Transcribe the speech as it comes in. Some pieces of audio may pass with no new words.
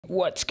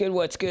What's good?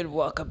 What's good?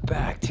 Welcome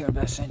back to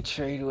Invest and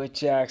Trade with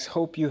Jax.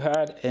 Hope you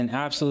had an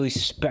absolutely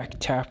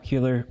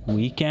spectacular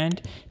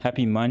weekend.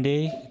 Happy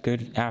Monday.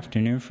 Good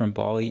afternoon from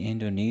Bali,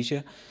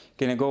 Indonesia.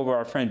 Gonna go over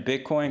our friend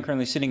Bitcoin,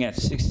 currently sitting at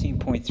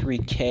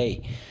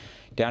 16.3K,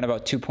 down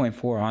about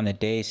 2.4 on the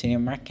day, sitting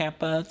at market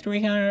cap of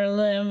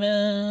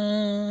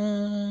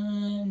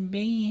 311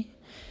 B.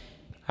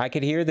 I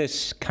could hear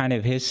this kind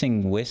of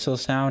hissing whistle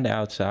sound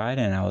outside,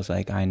 and I was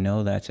like, I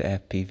know that's an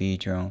FPV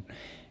drone.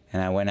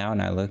 And I went out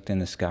and I looked in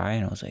the sky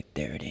and I was like,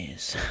 there it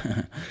is.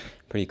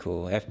 Pretty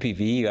cool. FPV,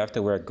 you have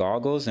to wear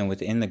goggles, and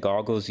within the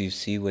goggles you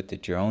see what the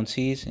drone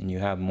sees and you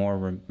have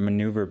more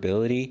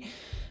maneuverability.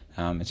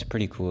 It's a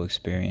pretty cool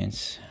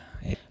experience.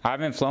 I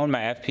haven't flown my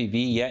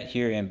FPV yet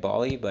here in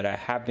Bali, but I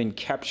have been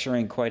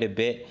capturing quite a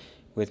bit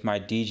with my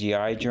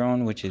DJI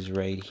drone, which is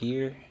right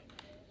here,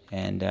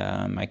 and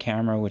my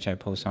camera, which I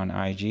post on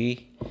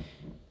IG.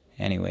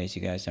 Anyways,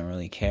 you guys don't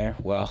really care.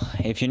 Well,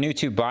 if you're new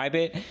to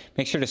Bybit,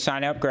 make sure to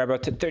sign up, grab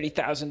up to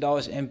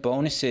 $30,000 in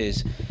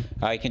bonuses.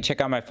 You can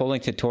check out my full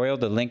link tutorial.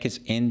 The link is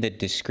in the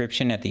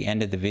description at the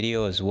end of the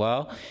video as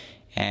well.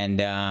 And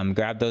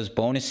grab those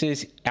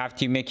bonuses.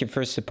 After you make your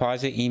first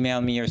deposit,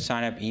 email me your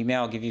sign up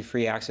email. I'll give you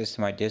free access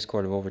to my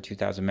Discord of over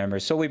 2,000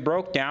 members. So we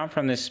broke down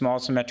from this small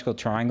symmetrical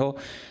triangle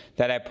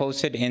that I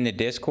posted in the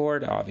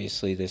Discord.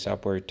 Obviously, this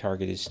upward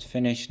target is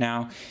finished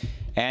now.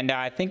 And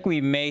I think we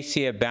may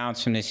see a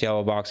bounce from this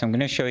yellow box. I'm going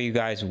to show you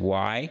guys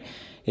why.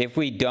 If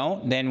we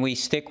don't, then we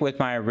stick with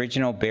my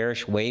original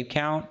bearish wave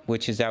count,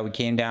 which is that we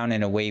came down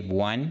in a wave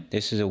 1.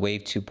 This is a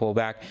wave 2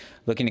 pullback,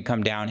 looking to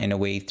come down in a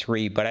wave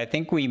 3. But I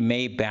think we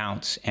may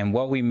bounce, and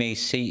what we may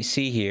see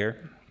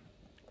here.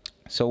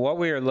 So what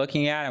we are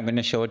looking at, I'm going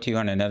to show it to you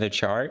on another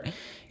chart,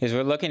 is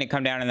we're looking to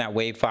come down in that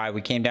wave 5.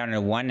 We came down in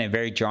a 1 and a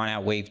very drawn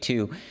out wave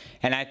 2.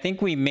 And I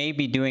think we may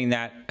be doing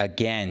that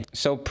again.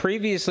 So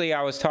previously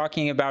I was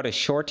talking about a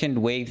shortened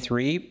wave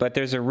 3, but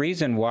there's a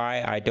reason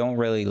why I don't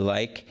really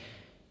like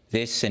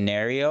this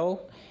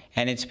scenario.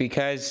 And it's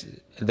because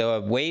the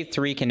wave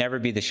 3 can never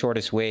be the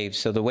shortest wave.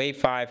 So the wave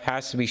 5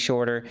 has to be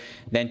shorter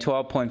than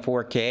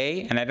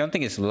 12.4K. And I don't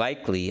think it's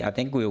likely. I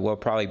think we will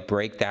probably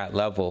break that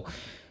level.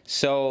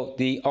 So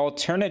the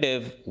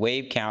alternative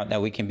wave count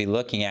that we can be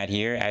looking at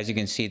here, as you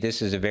can see,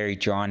 this is a very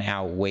drawn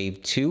out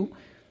wave 2.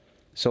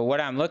 So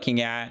what I'm looking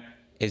at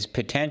is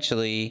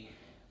potentially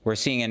we're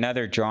seeing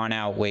another drawn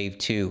out wave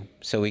 2.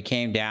 So we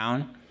came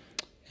down.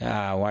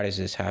 Why does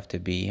this have to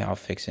be? I'll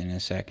fix it in a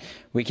sec.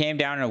 We came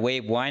down in a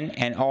wave 1,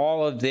 and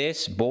all of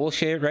this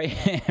bullshit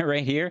right,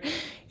 right here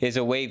is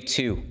a wave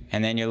 2.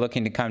 And then you're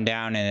looking to come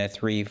down in a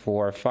 3,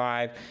 4,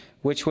 5,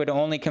 which would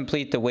only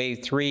complete the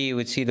wave 3. You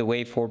would see the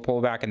wave 4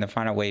 pullback and the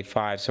final wave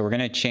 5. So we're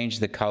going to change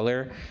the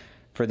color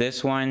for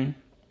this one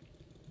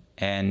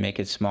and make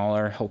it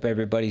smaller. Hope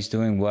everybody's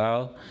doing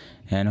well,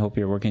 and hope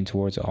you're working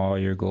towards all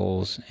your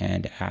goals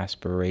and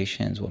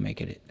aspirations. We'll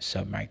make it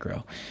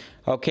sub-micro.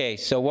 Okay,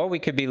 so what we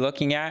could be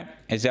looking at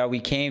is that we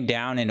came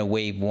down in a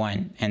wave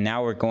 1, and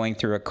now we're going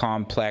through a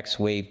complex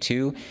wave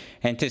 2.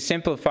 And to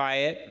simplify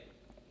it,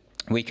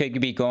 we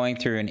could be going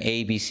through an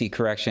ABC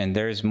correction.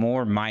 There's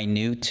more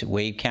minute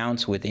wave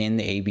counts within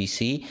the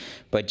ABC,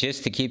 but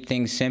just to keep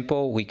things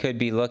simple, we could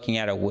be looking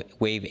at a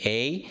wave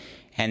A,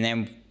 and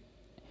then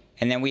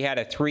we had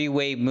a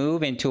 3-wave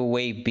move into a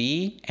wave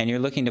B, and you're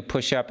looking to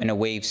push up in a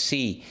wave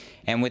C.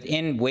 And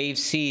within wave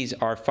C's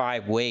are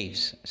 5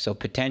 waves. So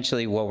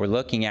potentially what we're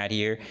looking at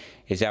here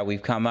is that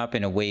we've come up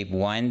in a wave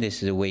 1.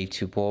 This is a wave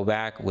 2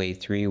 pullback, wave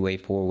 3,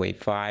 wave 4, wave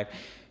 5,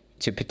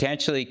 to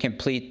potentially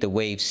complete the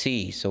wave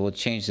C. So we'll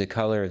change the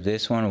color of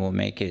this one. We'll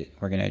make it,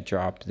 we're going to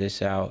drop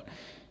this out,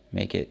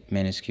 make it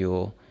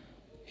minuscule,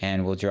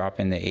 and we'll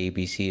drop in the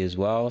ABC as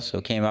well. So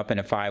it came up in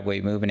a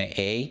 5-wave move in an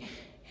A,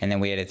 and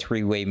then we had a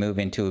 3-wave move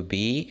into a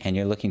B, and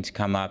you're looking to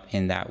come up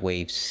in that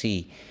wave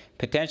C.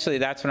 Potentially,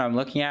 that's what I'm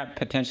looking at,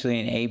 potentially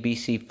an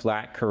ABC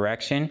flat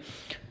correction.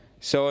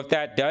 So if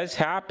that does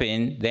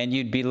happen, then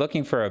you'd be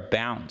looking for a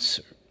bounce.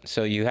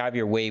 So you have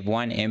your wave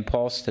 1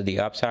 impulse to the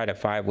upside, a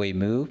 5-wave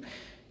move.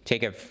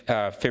 Take a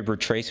fib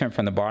retracement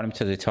from the bottom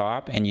to the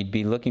top, and you'd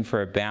be looking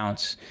for a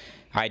bounce.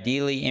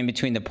 Ideally in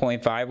between the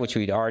 0.5, which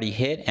we'd already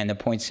hit, and the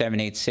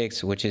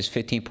 0.786, which is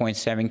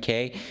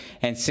 15.7K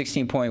and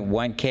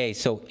 16.1K.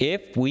 So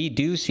if we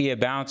do see a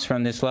bounce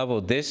from this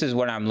level, this is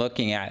what I'm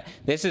looking at.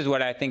 This is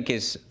what I think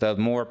is the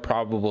more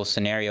probable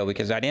scenario,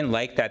 because I didn't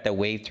like that the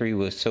wave 3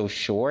 was so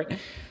short.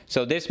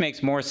 So this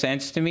makes more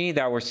sense to me,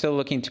 that we're still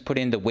looking to put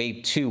in the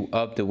wave 2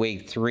 of the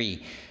wave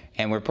 3.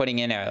 And we're putting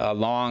in a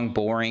long,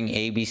 boring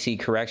ABC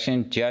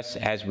correction, just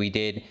as we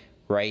did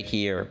right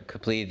here.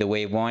 Completed the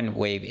wave 1,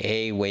 wave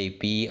A, wave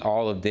B.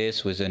 All of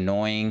this was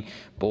annoying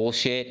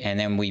bullshit, and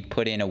then we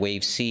put in a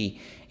wave C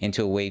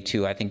into a wave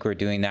 2. I think we're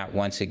doing that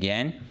once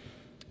again,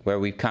 where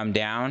we've come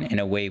down in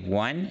a wave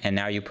 1, and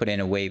now you put in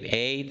a wave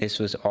A. This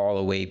was all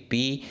a wave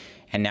B,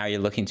 and now you're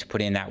looking to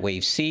put in that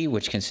wave C,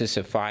 which consists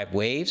of 5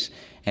 waves.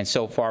 And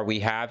so far we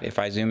have, if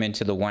I zoom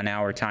into the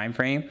 1-hour time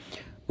frame,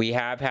 we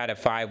have had a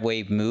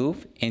 5-wave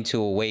move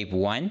into a wave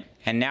 1,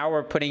 and now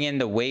we're putting in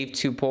the wave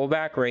 2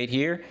 pullback right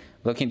here,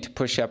 looking to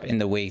push up in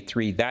the wave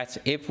 3. That's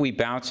if we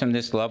bounce from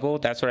this level.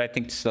 That's what I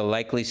think is the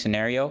likely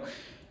scenario.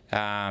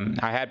 I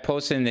had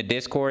posted in the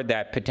Discord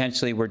that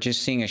potentially we're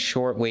just seeing a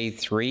short wave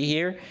 3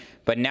 here.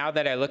 But now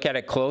that I look at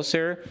it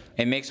closer,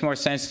 it makes more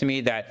sense to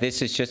me that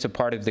this is just a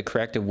part of the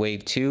corrective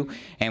wave 2,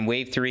 and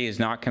wave 3 is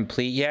not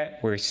complete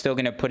yet. We're still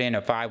going to put in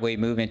a 5-wave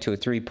move into a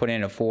 3, put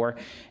in a 4,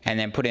 and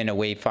then put in a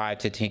wave 5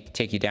 to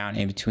take you down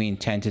in between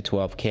 10 to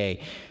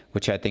 12K,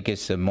 which I think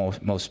is the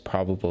most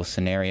probable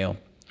scenario.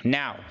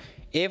 Now,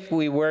 if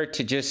we were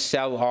to just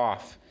sell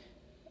off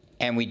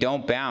and we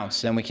don't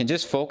bounce, then we can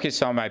just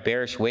focus on my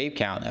bearish wave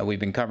count that we've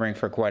been covering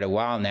for quite a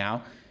while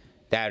now.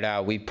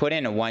 That we put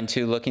in a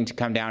 1-2 looking to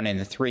come down in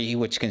the 3,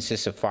 which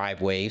consists of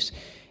 5 waves.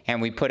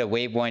 And we put a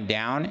wave 1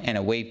 down and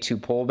a wave 2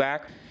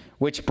 pullback,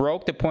 which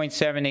broke the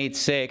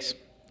 0.786,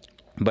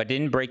 but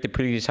didn't break the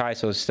previous high,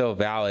 so it's still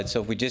valid.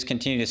 So if we just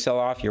continue to sell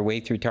off, your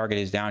wave 3 target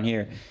is down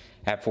here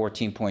at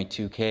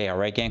 14.2K. All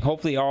right, gang.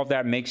 Hopefully all of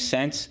that makes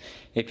sense.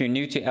 If you're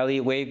new to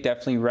Elliott Wave,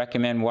 definitely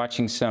recommend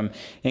watching some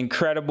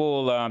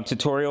incredible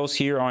tutorials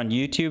here on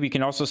YouTube. You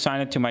can also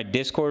sign up to my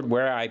Discord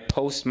where I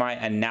post my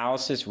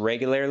analysis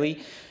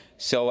regularly.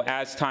 So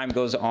as time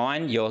goes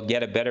on, you'll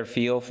get a better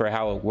feel for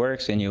how it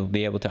works and you'll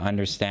be able to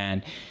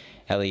understand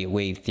Elliott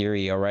Wave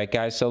theory. All right,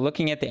 guys. So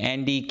looking at the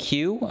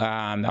NDQ,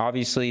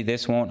 obviously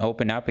this won't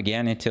open up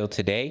again until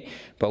today,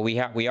 but we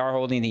are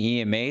holding the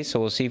EMA. So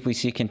we'll see if we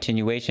see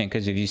continuation,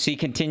 because if you see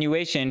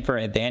continuation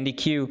for the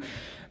NDQ,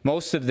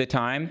 most of the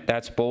time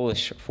that's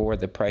bullish for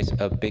the price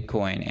of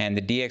Bitcoin. And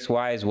the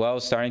DXY as well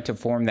is starting to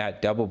form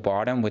that double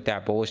bottom with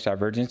that bullish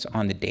divergence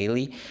on the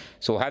daily.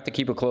 So we'll have to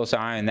keep a close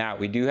eye on that.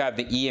 We do have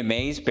the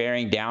EMAs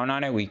bearing down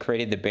on it. We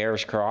created the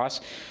bearish cross.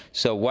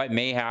 So what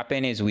may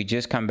happen is we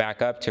just come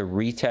back up to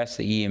retest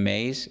the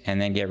EMAs and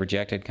then get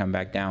rejected, come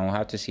back down. We'll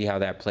have to see how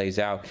that plays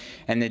out.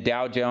 And the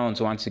Dow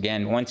Jones, once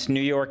again, once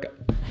New York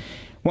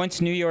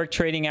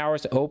trading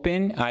hours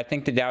open, I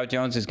think the Dow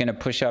Jones is going to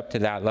push up to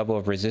that level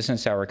of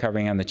resistance that we're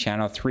covering on the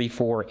channel,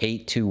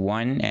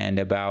 34821 and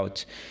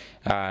about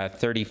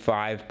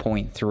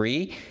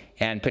 35.3,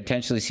 and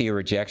potentially see a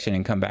rejection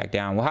and come back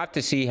down. We'll have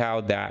to see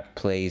how that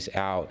plays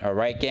out. All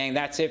right, gang,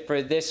 that's it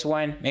for this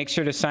one. Make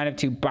sure to sign up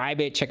to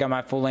Bybit. Check out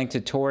my full-length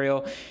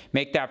tutorial.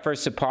 Make that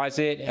first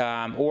deposit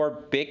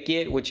or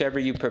BitGet, whichever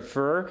you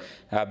prefer.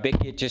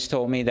 BitGet just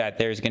told me that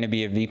there's going to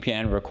be a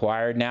VPN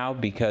required now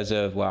because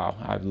of, wow,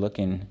 I'm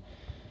looking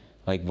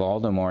like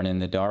Voldemort in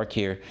the dark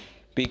here.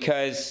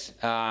 Because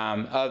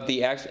of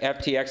the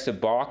FTX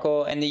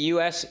debacle, and the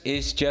US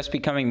is just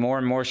becoming more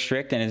and more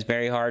strict, and it's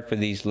very hard for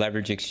these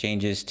leverage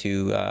exchanges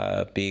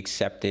to be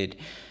accepted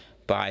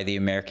by the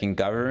American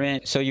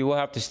government. So you will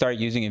have to start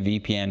using a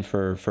VPN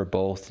for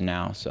both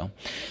now. So,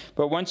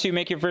 but once you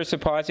make your first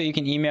deposit, you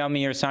can email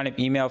me or sign up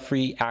email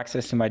free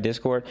access to my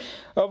Discord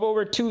of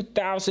over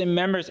 2,000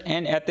 members,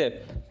 and at the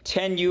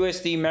 10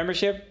 USD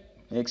membership,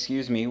 which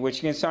you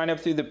can sign up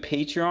through the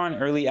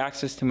Patreon, early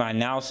access to my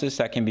analysis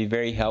that can be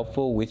very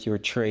helpful with your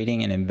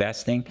trading and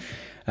investing,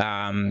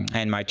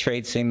 and my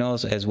trade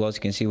signals, as well as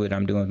you can see what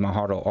I'm doing with my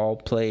HODL all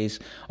plays,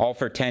 all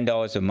for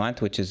 $10 a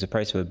month, which is the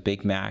price of a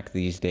Big Mac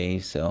these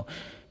days. So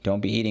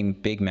don't be eating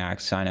Big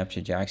Macs. Sign up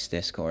to Jack's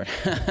Discord.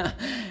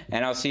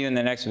 And I'll see you in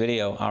the next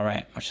video. All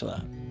right, much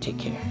love. Take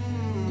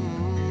care.